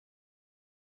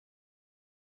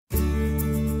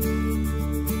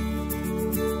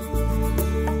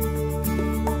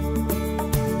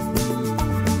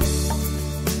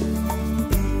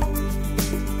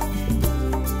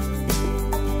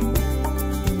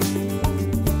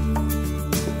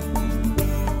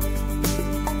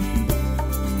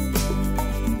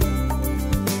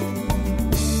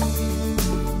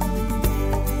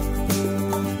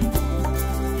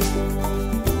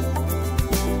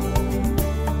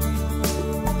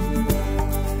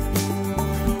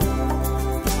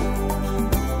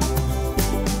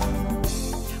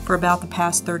For about the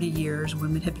past 30 years,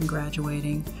 women have been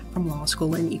graduating from law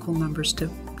school in equal numbers to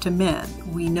men.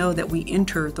 We know that we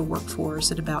enter the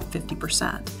workforce at about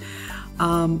 50%.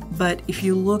 But if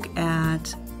you look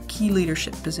at key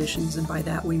leadership positions, and by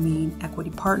that we mean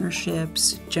equity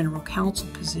partnerships, general counsel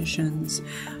positions,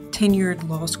 tenured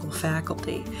law school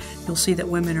faculty, you'll see that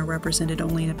women are represented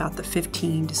only at about the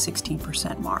 15 to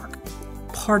 16% mark.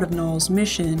 Part of NAWL's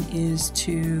mission is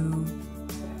to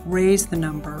raise the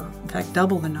number, in fact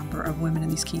double the number of women in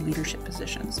these key leadership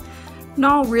positions.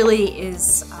 NAWL really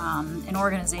is an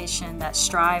organization that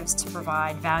strives to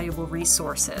provide valuable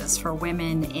resources for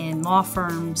women in law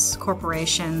firms,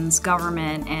 corporations,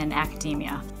 government, and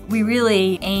academia. We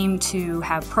really aim to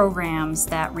have programs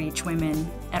that reach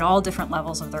women at all different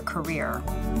levels of their career.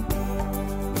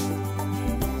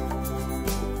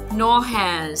 NAWL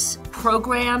has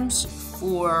programs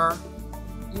for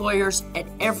lawyers at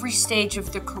every stage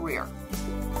of their career.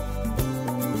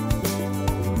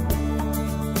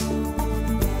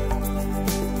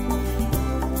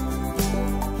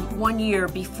 One year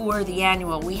before the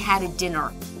annual, we had a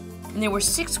dinner, and there were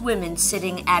 6 women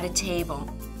sitting at a table.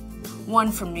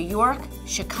 One from New York,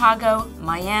 Chicago,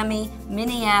 Miami,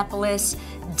 Minneapolis,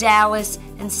 Dallas,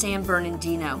 and San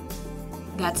Bernardino.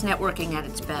 That's networking at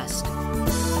its best.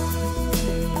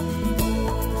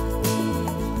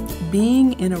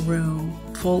 Being in a room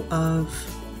full of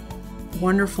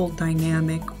wonderful,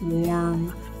 dynamic,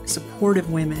 warm,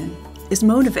 supportive women is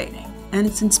motivating. And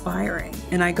it's inspiring.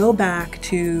 And I go back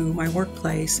to my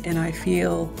workplace and I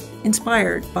feel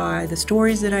inspired by the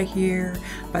stories that I hear,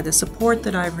 by the support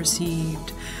that I've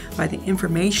received, by the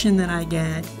information that I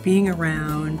get being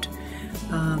around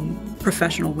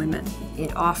professional women.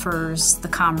 It offers the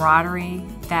camaraderie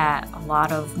that a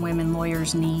lot of women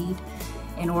lawyers need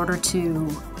in order to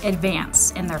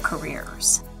advance in their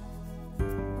careers.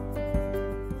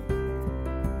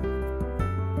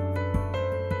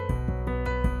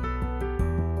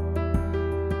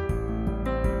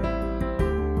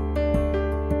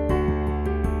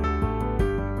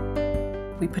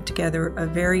 We put together a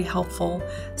very helpful,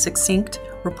 succinct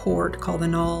report called the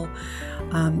NAWL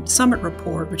Summit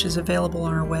Report, which is available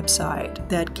on our website,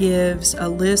 that gives a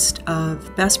list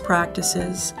of best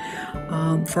practices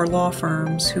for law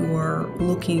firms who are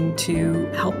looking to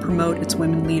help promote its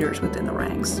women leaders within the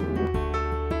ranks.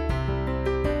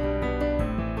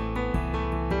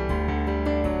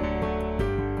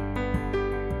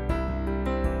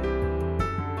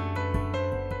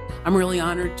 I'm really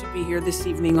honored to be here this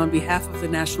evening on behalf of the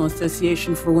National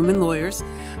Association for Women Lawyers,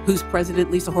 whose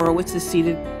president, Lisa Horowitz, is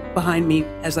seated behind me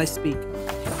as I speak.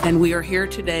 And we are here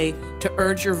today to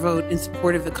urge your vote in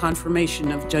support of the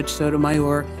confirmation of Judge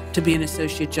Sotomayor to be an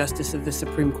Associate Justice of the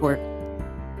Supreme Court.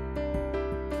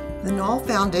 The NAWL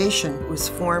Foundation was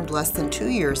formed less than 2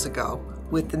 years ago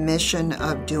with the mission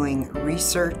of doing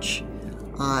research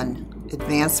on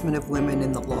advancement of women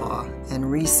in the law and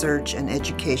research and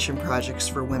education projects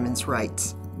for women's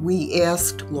rights. We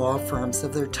asked law firms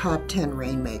of their top 10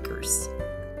 rainmakers,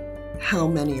 how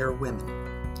many are women?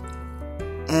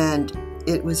 And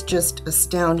it was just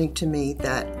astounding to me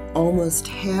that almost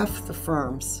half the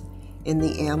firms in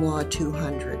the AmLaw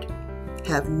 200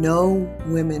 have no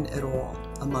women at all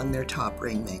among their top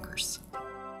rainmakers.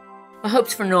 My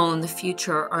hopes for NAWL in the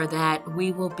future are that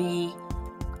we will be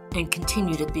and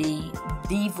continue to be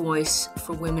the voice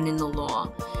for women in the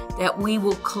law, that we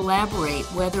will collaborate,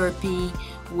 whether it be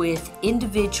with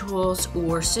individuals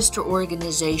or sister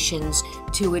organizations,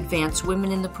 to advance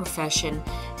women in the profession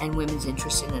and women's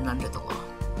interests in and under the law.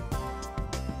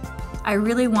 I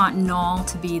really want NAWL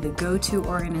to be the go-to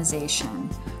organization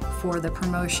for the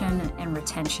promotion and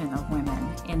retention of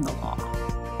women in the law.